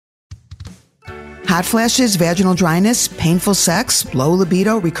Hot flashes, vaginal dryness, painful sex, low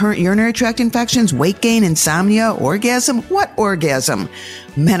libido, recurrent urinary tract infections, weight gain, insomnia, orgasm? What orgasm?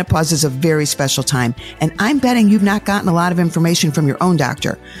 Menopause is a very special time, and I'm betting you've not gotten a lot of information from your own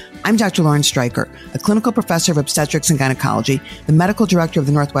doctor. I'm Dr. Lauren Streicher, a clinical professor of obstetrics and gynecology, the medical director of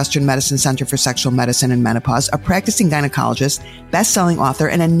the Northwestern Medicine Center for Sexual Medicine and Menopause, a practicing gynecologist, best-selling author,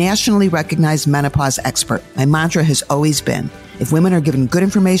 and a nationally recognized menopause expert. My mantra has always been, if women are given good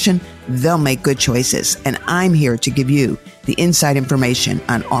information, they'll make good choices. And I'm here to give you the inside information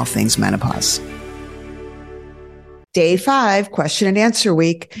on all things menopause. Day 5, question and answer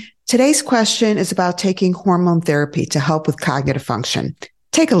week. Today's question is about taking hormone therapy to help with cognitive function.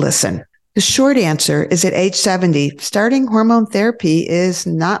 Take a listen. The short answer is at age 70, starting hormone therapy is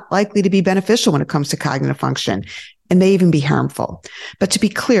not likely to be beneficial when it comes to cognitive function and may even be harmful. But to be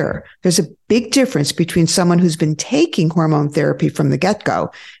clear, there's a big difference between someone who's been taking hormone therapy from the get-go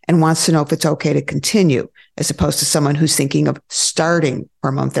and wants to know if it's okay to continue, as opposed to someone who's thinking of starting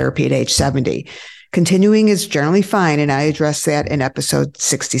hormone therapy at age 70. Continuing is generally fine, and I addressed that in episode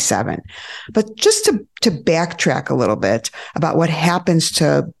 67. But just to backtrack a little bit about what happens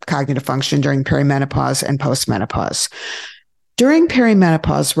to cognitive function during perimenopause and postmenopause. During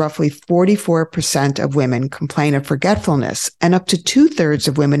perimenopause, roughly 44% of women complain of forgetfulness, and up to 2/3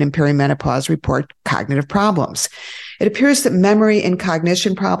 of women in perimenopause report cognitive problems. It appears that memory and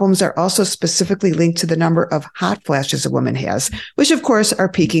cognition problems are also specifically linked to the number of hot flashes a woman has, which of course are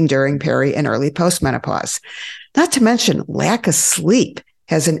peaking during peri and early postmenopause. Not to mention lack of sleep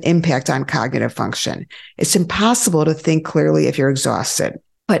has an impact on cognitive function. It's impossible to think clearly if you're exhausted.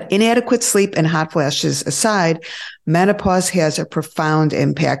 But inadequate sleep and hot flashes aside, menopause has a profound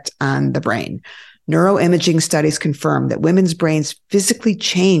impact on the brain. Neuroimaging studies confirm that women's brains physically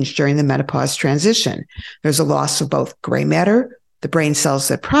change during the menopause transition. There's a loss of both gray matter, the brain cells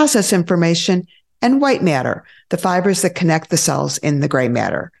that process information, and white matter, the fibers that connect the cells in the gray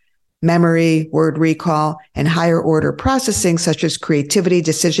matter. Memory, word recall, and higher order processing such as creativity,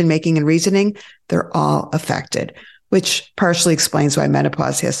 decision-making, and reasoning, they're all affected, which partially explains why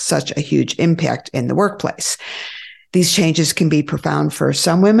menopause has such a huge impact in the workplace. These changes can be profound for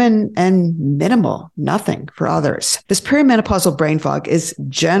some women and minimal, nothing for others. This perimenopausal brain fog is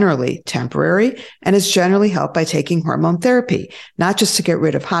generally temporary and is generally helped by taking hormone therapy, not just to get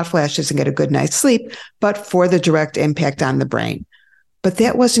rid of hot flashes and get a good night's sleep, but for the direct impact on the brain. But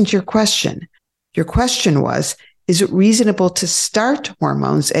that wasn't your question. Your question was, is it reasonable to start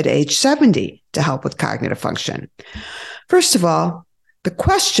hormones at age 70 to help with cognitive function? First of all, the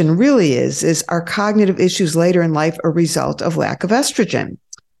question really is are cognitive issues later in life a result of lack of estrogen?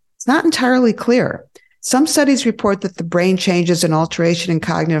 It's not entirely clear. Some studies report that the brain changes and alteration in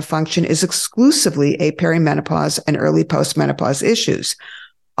cognitive function is exclusively a perimenopause and early postmenopause issues.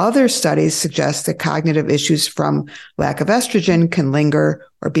 Other studies suggest that cognitive issues from lack of estrogen can linger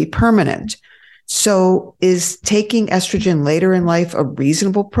or be permanent. So is taking estrogen later in life a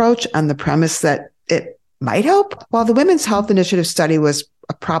reasonable approach on the premise that it might help? While the Women's Health Initiative study was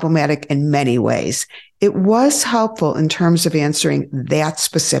problematic in many ways, it was helpful in terms of answering that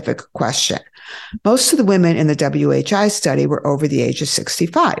specific question. Most of the women in the WHI study were over the age of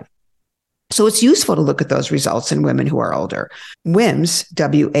 65. So it's useful to look at those results in women who are older. WHIMS,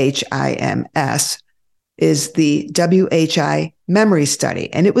 W-H-I-M-S, is the WHI memory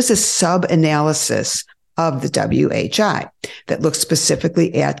study, and it was a sub-analysis of the WHI that looked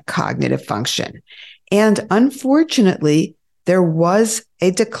specifically at cognitive function. And unfortunately, there was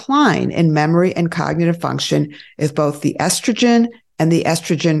a decline in memory and cognitive function of both the estrogen and the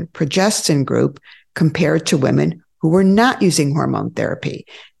estrogen progestin group compared to women who were not using hormone therapy.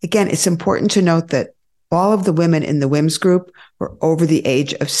 Again, it's important to note that all of the women in the WHIMS group were over the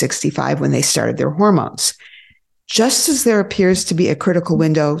age of 65 when they started their hormones. Just as there appears to be a critical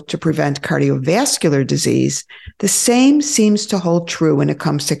window to prevent cardiovascular disease, the same seems to hold true when it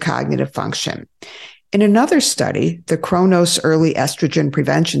comes to cognitive function. In another study, the Kronos Early Estrogen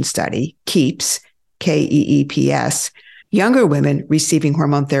Prevention Study, KEEPS, K-E-E-P-S, younger women receiving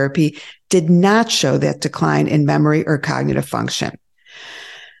hormone therapy did not show that decline in memory or cognitive function.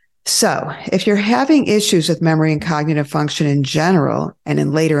 So if you're having issues with memory and cognitive function in general and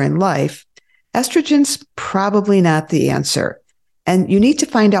in later in life, estrogen's probably not the answer. And you need to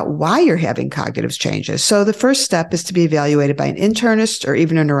find out why you're having cognitive changes. So the first step is to be evaluated by an internist or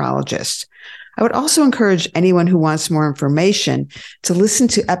even a neurologist. I would also encourage anyone who wants more information to listen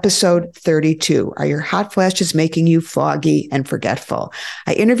to episode 32. Are your hot flashes making you foggy and forgetful?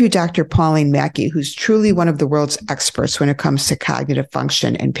 I interviewed Dr. Pauline Mackey, who's truly one of the world's experts when it comes to cognitive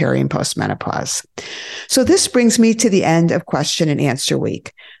function in peri and postmenopause. So this brings me to the end of question and answer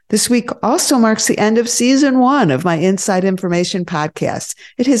week. This week also marks the end of season 1 of my Inside Information podcast.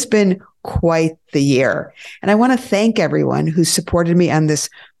 It has been quite the year. And I want to thank everyone who supported me on this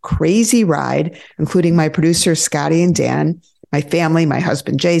crazy ride, including my producers, Scotty and Dan, my family, my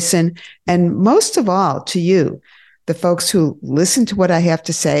husband, Jason, and most of all to you, the folks who listen to what I have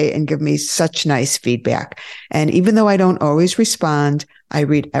to say and give me such nice feedback. And even though I don't always respond, I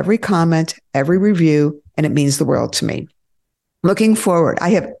read every comment, every review, and it means the world to me. Looking forward, I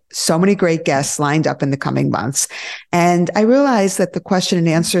have so many great guests lined up in the coming months. And I realized that the question and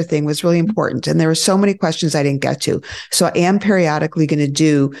answer thing was really important. And there were so many questions I didn't get to. So I am periodically going to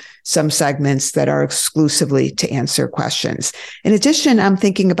do some segments that are exclusively to answer questions. In addition, I'm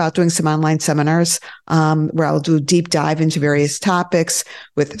thinking about doing some online seminars where I'll do a deep dive into various topics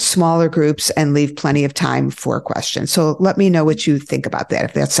with smaller groups and leave plenty of time for questions. So let me know what you think about that,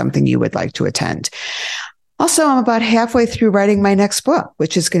 if that's something you would like to attend. Also, I'm about halfway through writing my next book,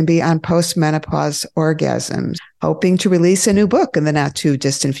 which is going to be on postmenopause orgasms, hoping to release a new book in the not too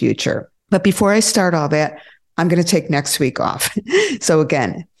distant future. But before I start all that, I'm going to take next week off. So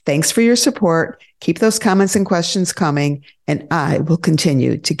again, thanks for your support. Keep those comments and questions coming, and I will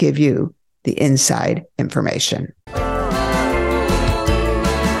continue to give you the inside information.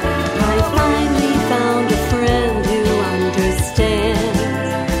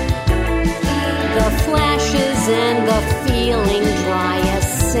 And the feeling dry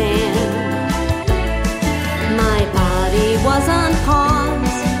as sand. My body was on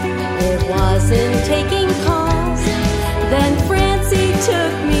pause, it wasn't taking calls. Then Francie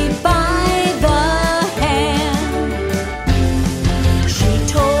took me by the hand. She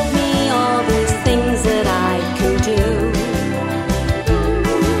told me all these things that I can do,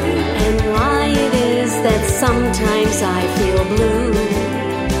 and why it is that sometimes I feel blue.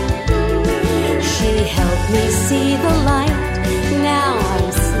 She helped me see the light